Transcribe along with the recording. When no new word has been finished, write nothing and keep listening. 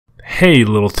Hey,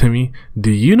 little Timmy,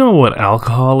 do you know what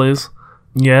alcohol is?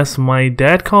 Yes, my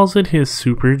dad calls it his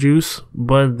super juice,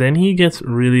 but then he gets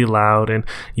really loud and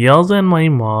yells at my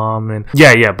mom and...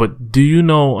 Yeah, but do you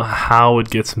know how it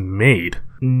gets made?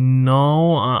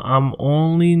 No, I'm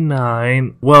only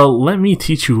 9. Well, let me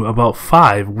teach you about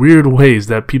 5 weird ways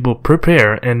that people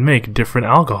prepare and make different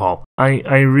alcohol. I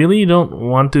really don't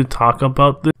want to talk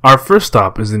about this. Our first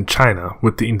stop is in China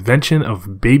with the invention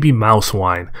of baby mouse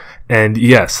wine. And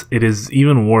yes, it is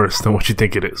even worse than what you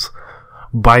think it is.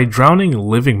 By drowning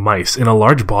living mice in a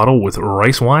large bottle with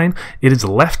rice wine, it is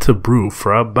left to brew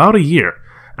for about a year,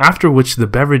 after which the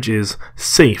beverage is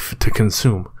safe to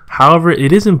consume. However,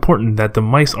 it is important that the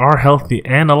mice are healthy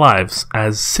and alive,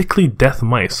 as sickly death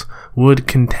mice would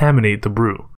contaminate the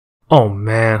brew. Oh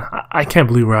man, I can't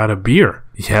believe we're out of beer.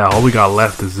 Yeah, all we got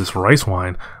left is this rice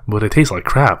wine, but it tastes like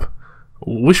crap.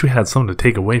 Wish we had something to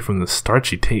take away from the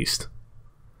starchy taste.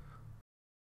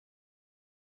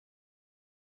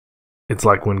 It's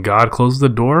like when God closes the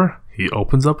door, he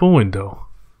opens up a window.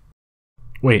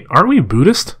 Wait, aren't we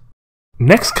Buddhist?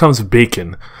 Next comes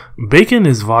bacon. Bacon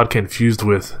is vodka infused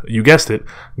with, you guessed it,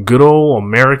 good old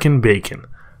American bacon.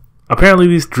 Apparently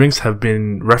these drinks have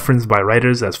been referenced by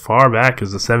writers as far back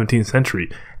as the 17th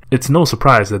century. It's no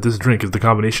surprise that this drink is the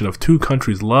combination of 2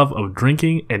 countries' love of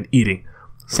drinking and eating,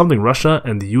 something Russia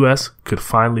and the US could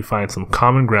finally find some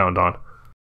common ground on.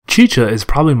 Chicha is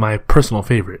probably my personal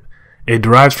favorite. It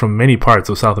derives from many parts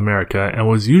of South America and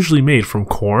was usually made from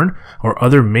corn or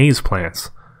other maize plants.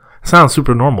 Sounds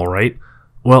super normal, right?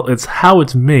 Well, it's how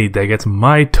it's made that gets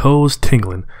my toes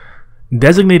tingling.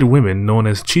 Designated women, known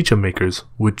as chicha makers,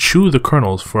 would chew the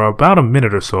kernels for about a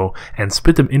minute or so and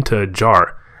spit them into a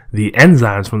jar. The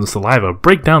enzymes from the saliva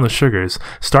break down the sugars,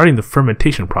 starting the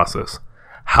fermentation process.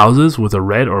 Houses with a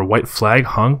red or white flag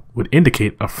hung would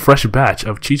indicate a fresh batch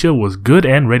of chicha was good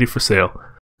and ready for sale.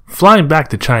 Flying back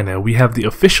to China, we have the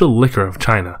official liquor of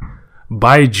China,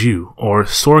 baijiu, or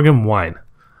sorghum wine.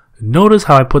 Notice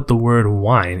how I put the word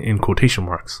wine in quotation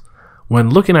marks. When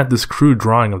looking at this crude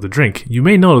drawing of the drink, you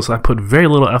may notice I put very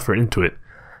little effort into it.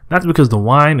 That's because the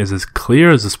wine is as clear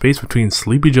as the space between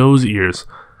Sleepy Joe's ears.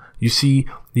 You see,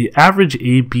 the average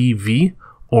ABV,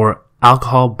 or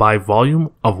alcohol by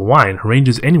volume, of wine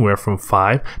ranges anywhere from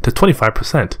 5 to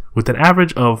 25%, with an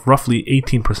average of roughly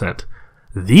 18%.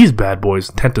 These bad boys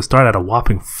tend to start at a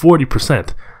whopping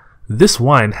 40%. This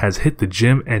wine has hit the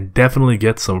gym and definitely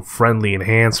gets some friendly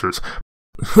enhancers.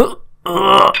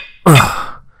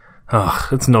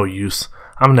 It's no use.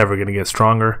 I'm never gonna get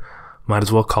stronger. Might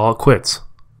as well call it quits.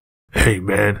 Hey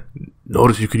man,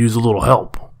 notice you could use a little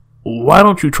help. Why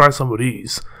don't you try some of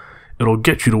these? It'll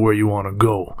get you to where you want to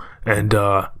go. And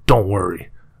don't worry,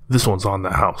 this one's on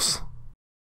the house.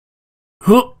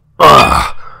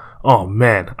 Oh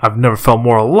man, I've never felt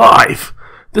more alive!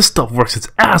 This stuff works its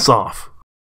ass off!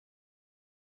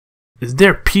 Is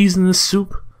there peas in this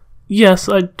soup? Yes,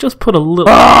 I just put a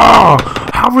little...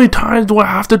 How many times do I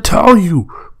have to tell you?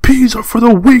 Peas are for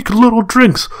the weak little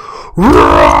drinks!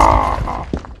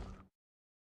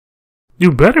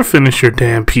 You better finish your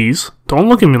damn peas. Don't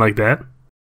look at me like that.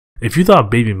 If you thought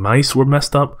baby mice were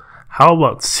messed up, how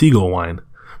about seagull wine?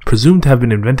 Presumed to have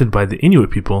been invented by the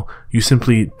Inuit people, you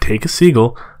simply take a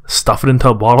seagull, stuff it into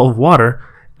a bottle of water,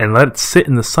 and let it sit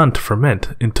in the sun to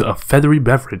ferment into a feathery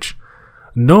beverage.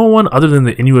 No one other than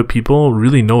the Inuit people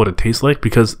really know what it tastes like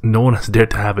because no one has dared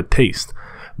to have it taste.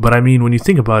 But I mean, when you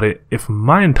think about it, if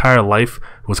my entire life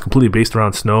was completely based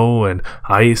around snow and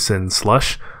ice and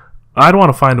slush, I'd want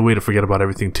to find a way to forget about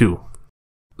everything too.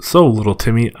 So, little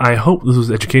Timmy, I hope this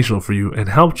was educational for you and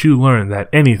helped you learn that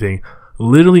anything,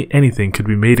 literally anything, could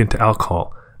be made into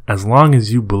alcohol, as long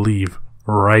as you believe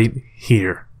right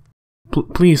here.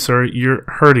 Please, sir, you're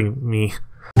hurting me.